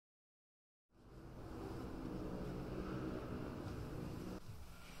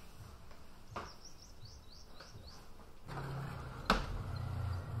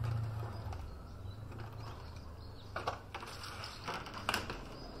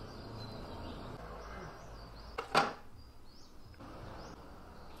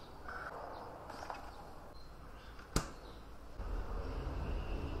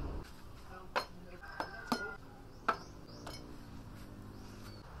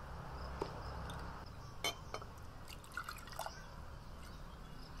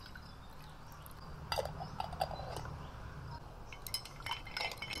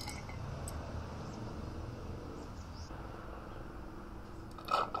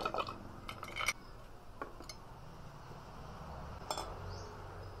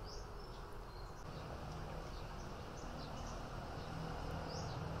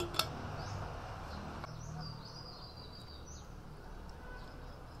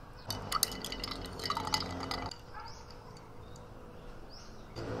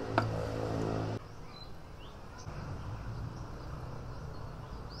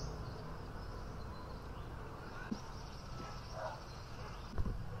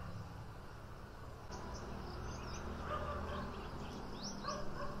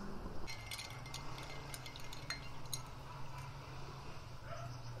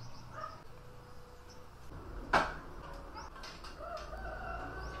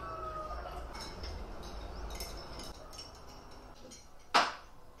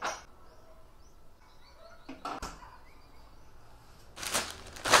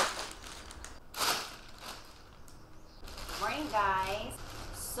guys!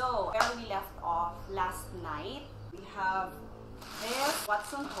 So, where we left off last night, we have this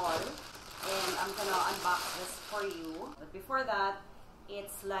Watson haul, and I'm gonna unbox this for you. But before that,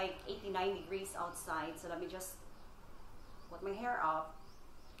 it's like 89 degrees outside, so let me just put my hair up.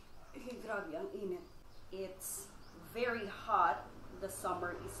 Grabe, ang init. It's very hot. The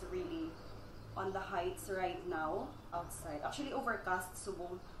summer is really on the heights right now outside. Actually, overcast,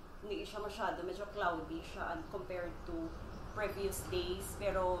 subong hindi siya masyado, medyo cloudy siya compared to previous days,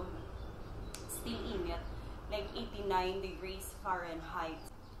 pero still init, like 89 degrees Fahrenheit.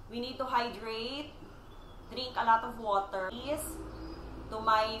 We need to hydrate, drink a lot of water. Please, to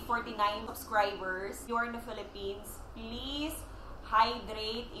my 49 subscribers, you're in the Philippines, please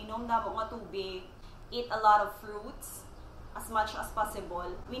hydrate, inom na mga tubig, eat a lot of fruits as much as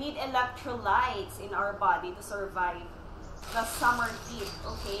possible. We need electrolytes in our body to survive the summer heat,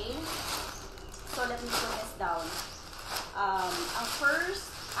 okay? So let me put this down. Ang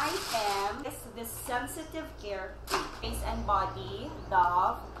first item is this sensitive care face and body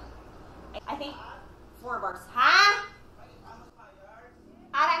Dove. I think 4 bars. Ha?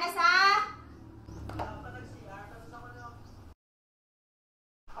 Ara na sa?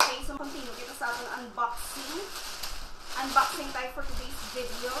 Okay, so continue kita sa ating unboxing. Unboxing tayo for today's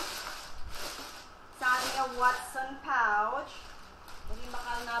video. Sa ating Watson pouch. Hindi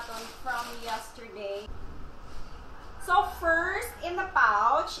makal natin from yesterday. So first, in the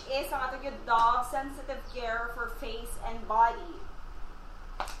pouch is ang ating Dove Sensitive Care for Face and Body.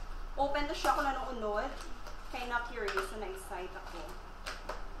 Open na siya kung nanounod. Kaya na curious na na-excite ako.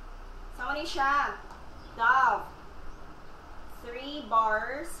 Sama ni siya. Dove. 3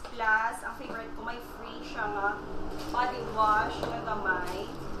 bars plus, ang favorite ko, may free siya nga body wash na gamay.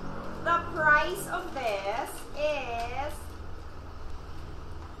 The price of this is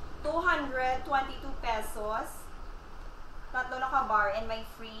 222 pesos. Tatlo na ka-bar and may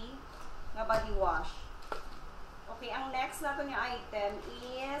free na body wash. Okay, ang next natin yung item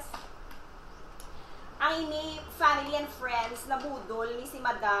is ang ini family and friends na budol ni si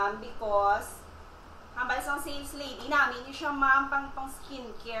Madam because hambal sa sales lady namin, yun siya ma'am pang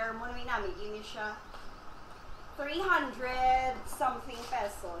skincare mo namin yun siya 300 something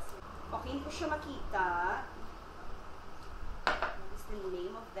pesos. Okay, hindi ko siya makita. What is the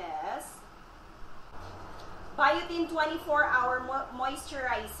name of this? Biotin 24-hour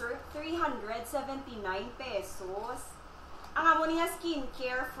moisturizer, 379 pesos. Ang amo niya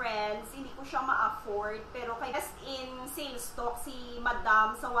skincare, friends, hindi ko siya ma-afford. Pero kay best in sales stock si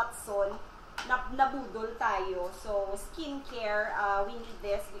Madam sa Watson, nabudol tayo. So, skincare, we need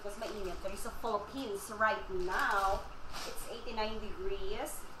this because mainit. There is a Philippines right now. It's 89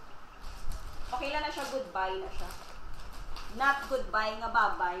 degrees. Okay lang na siya, goodbye na siya. Not goodbye nga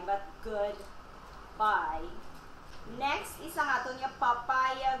bye-bye, but goodbye. Next is ang ato niya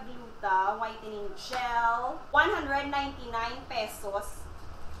Papaya Gluta Whitening Gel. 199 pesos.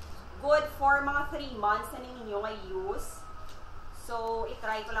 Good for mga 3 months na ninyo nga use. So,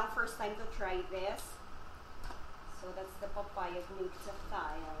 itry ko lang first time to try this. So, that's the Papaya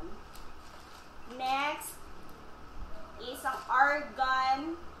Glutathione. Next is ang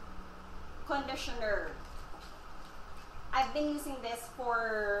Argan Conditioner. I've been using this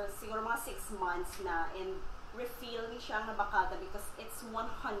for siguro mga 6 months na and refill ni siya na bakada because it's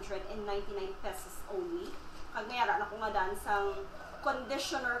 199 pesos only. Kagmayara na ko nga dan sang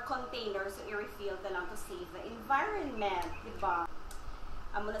conditioner container, so i-refill na lang to save the environment, diba?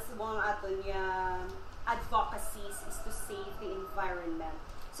 Amo na subong ang ato niya advocacies is to save the environment.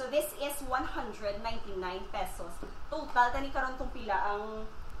 So this is 199 pesos. Total tani karon kung pila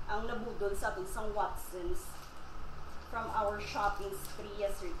ang nabudol sa aton sang Watsons from our shopping spree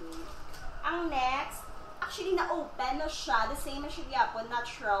yesterday. Ang next, actually na-open na siya, the same as siya po,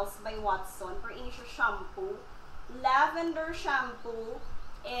 Naturals by Watson, for ini siya shampoo, lavender shampoo,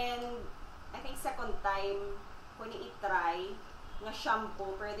 and I think second time ko ni i-try nga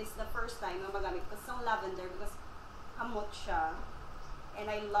shampoo, pero this is the first time na magamit ko sa lavender because hamot siya,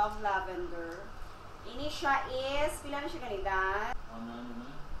 and I love lavender. Ini siya is, pila na siya ganita?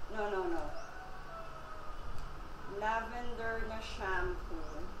 No. Lavender na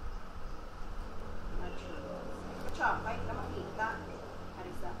shampoo. Natural. Kahit na makita.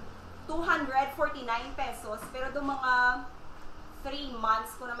 Harisa. 249 pesos. Pero do mga 3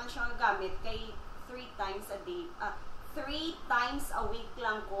 months ko naman siya gamit kay 3 times a day. 3 times a week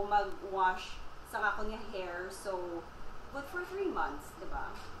lang ko mag-wash sa ako niya hair. So, good for 3 months,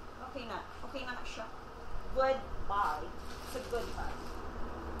 diba? Okay na. Okay na siya. Goodbye. So, goodbye.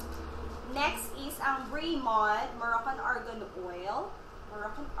 Next is ang Bremod Moroccan Argan Oil.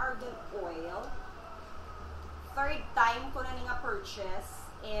 Moroccan Argan Oil. third time ko na nga purchase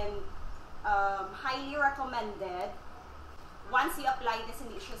and highly recommended. Once you apply this,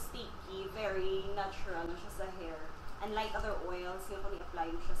 hindi siya sticky, very natural na siya sa hair. Unlike other oils, yung kung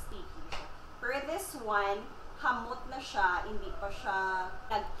i-apply mo siya, sticky siya. Pero this one, hamot na siya, hindi pa siya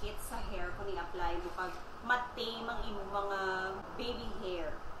nagkit sa hair kung i-apply mo pag matame ang imong mga baby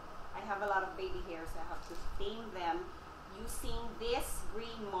hair. I have a lot of baby hair, so I have to tame them using this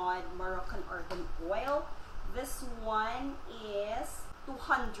Green Mod Moroccan Argan Oil. This one is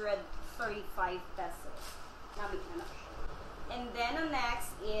 235 pesos. Namit na siya. And then the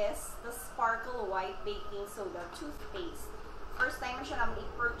next is the Sparkle White Baking Soda Toothpaste. First time na siya namin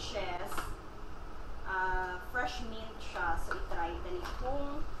i-purchase. Fresh mint siya. So, itry din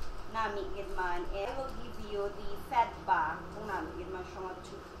kung namigid man. And I will give you the feedback kung namigid man siya mga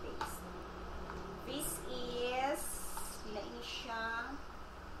toothpaste. This is, pinaini siya,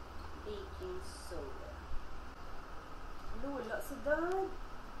 baking soda. Lula sa dad.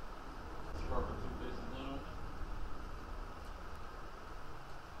 Sparkle toothpaste in there.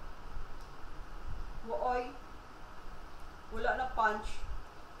 Wooy. Wala na punch.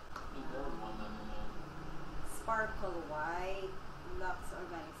 Sparkle White Lux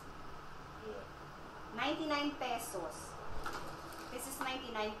Organic. Yeah. 99 pesos. This is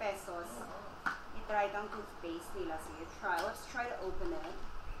 99 pesos. I-try kang toothpaste nila. Sige, try. Let's try to open it.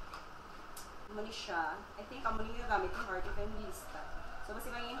 Mali siya. I think ang mali nga gamit yung hard ikang hilista. So,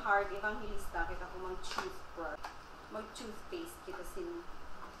 kasi kang yung hard ikang hilista, kita ko mag-toothbrush. Mag-toothpaste kita sin.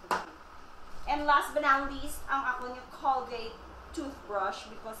 Okay. And last but not least, ang ako yung Colgate toothbrush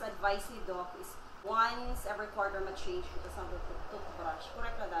because advice ni Doc is once every quarter ma-change kita sa toothbrush.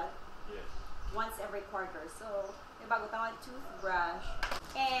 Correct na that? Yes. Once every quarter. So, may bago tayong toothbrush.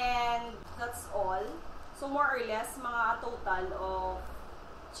 And that's all. So, more or less, mga total of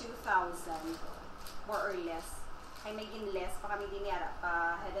 2,000. More or less. Ay may less pa kami din yara.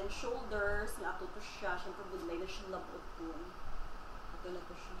 Head and Shoulders, natuto siya. Siyempre, budlay na siya labot po. Ito na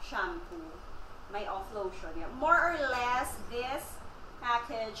to siya. Shampoo. May off lotion. Yeah. More or less, this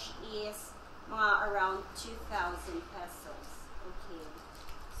package is mga around 2,000 pesos. Okay.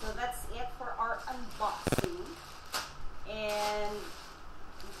 So that's it for our unboxing. And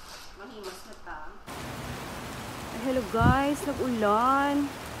mahimos na ta. Hello guys,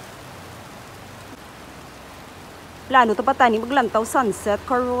 nag-ulan. Plano to pa tani maglantaw sunset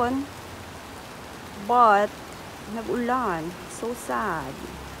karon. But nag-ulan. So sad.